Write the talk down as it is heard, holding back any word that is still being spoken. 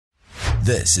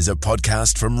This is a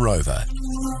podcast from Rover.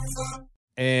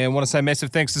 And I want to say massive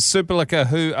thanks to Superliquor,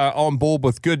 who are on board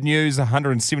with good news,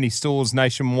 170 stores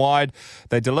nationwide.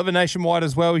 They deliver nationwide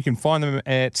as well. You can find them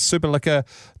at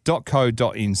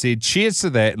superliquor.co.nz. Cheers to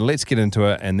that. Let's get into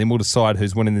it, and then we'll decide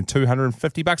who's winning the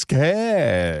 $250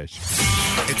 cash.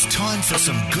 It's time for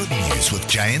some good news with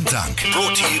Jay and Dunk.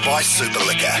 Brought to you by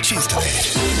Superliquor. Cheers to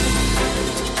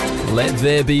that. Let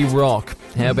there be rock.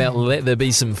 How about let there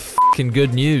be some fucking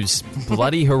good news?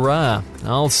 Bloody hurrah.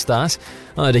 I'll start.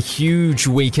 I had a huge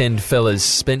weekend, fellas.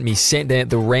 Spent me Saturday at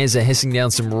the Razza hissing down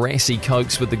some rassy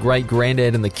cokes with the great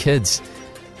granddad and the kids.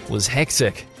 Was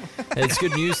hectic. It's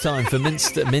good news time for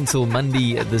Minced Mental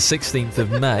Monday, the 16th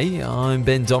of May. I'm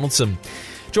Ben Donaldson.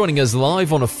 Joining us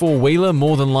live on a four-wheeler,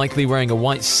 more than likely wearing a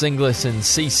white singlet and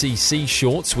CCC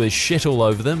shorts with shit all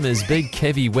over them, is Big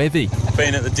Kevy Webby.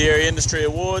 Been at the Dairy Industry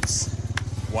Awards,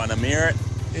 won a merit.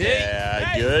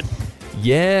 Yeah, good.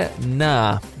 Yeah,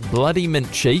 nah. Bloody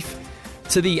mint, chief.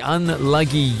 To the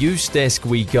unluggy use desk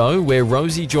we go, where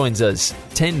Rosie joins us.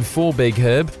 10-4, Big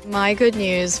Herb. My good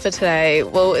news for today,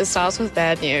 well, it starts with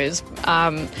bad news.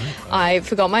 I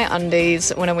forgot my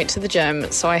undies when I went to the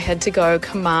gym, so I had to go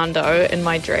commando in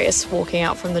my dress walking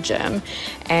out from the gym.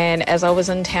 And as I was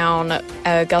in town,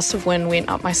 a gust of wind went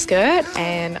up my skirt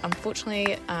and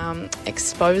unfortunately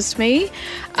exposed me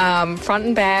front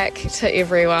and back to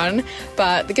everyone.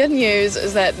 But the good news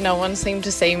is that no one seemed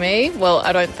to see me. Well,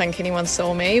 I don't think anyone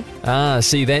saw me.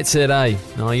 See, that's it, eh?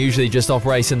 I usually just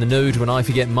operate in the nude when I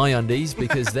forget my undies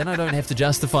because then I don't have to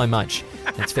justify much.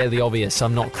 It's fairly obvious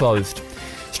I'm not clothed.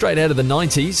 Straight out of the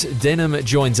 90s, Denim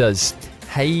joins us.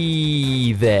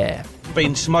 Hey there.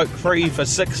 Been smoke-free for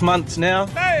 6 months now.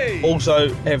 Hey!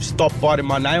 Also have stopped biting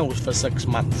my nails for 6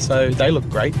 months, so they look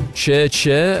great.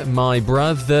 Cheer, my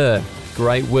brother.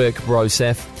 Great work,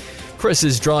 brosef. Chris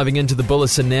is driving into the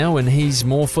Bullison now, and he's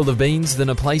more full of beans than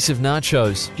a place of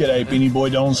nachos. G'day, Beanie Boy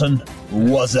Donaldson.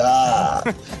 What's up?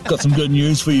 Got some good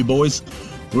news for you, boys.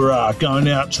 We're going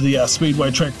out to the Speedway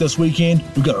track this weekend.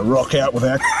 We're going to rock out with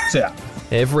our out.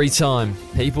 Every time.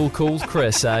 People call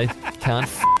Chris, eh? Can't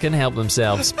f***ing help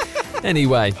themselves.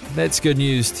 Anyway, that's good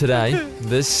news today.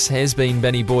 This has been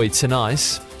Benny Boy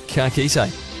Tonight. Ka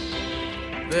kite.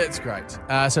 That's great.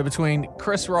 So between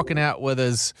Chris rocking out with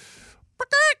his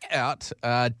out,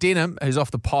 Denim, who's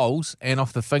off the poles and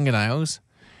off the fingernails,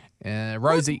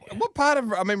 Rosie. What part of,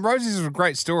 Rosie's is a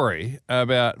great story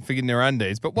about forgetting their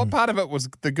undies, but what part of it was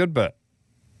the good bit?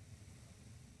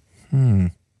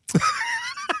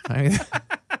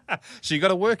 So you got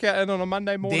to work out in on a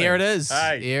Monday morning. There it is.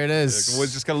 Hey, there it is. We're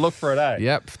just going to look for it, eh?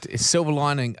 Yep. Silver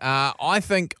lining. I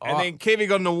think. And then Kevy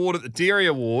got an award at the Dairy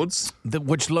Awards,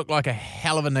 which looked like a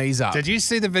hell of a knees up. Did you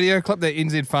see the video clip that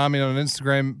NZ Farming on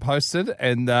Instagram posted?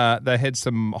 And they had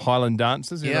some Highland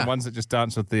dancers, the ones that just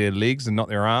dance with their legs and not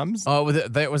their arms. Oh,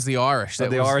 that was the Irish.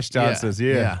 The Irish dancers,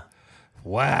 yeah.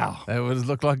 Wow. That would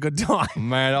look like a good time.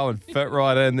 Man, I would fit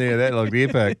right in there. That looked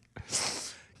epic.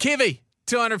 Kevy,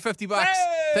 $250.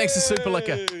 Hey! Thanks to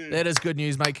Superliquor. That is good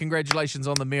news, mate. Congratulations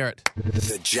on the merit.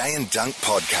 The Jay and Dunk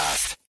Podcast.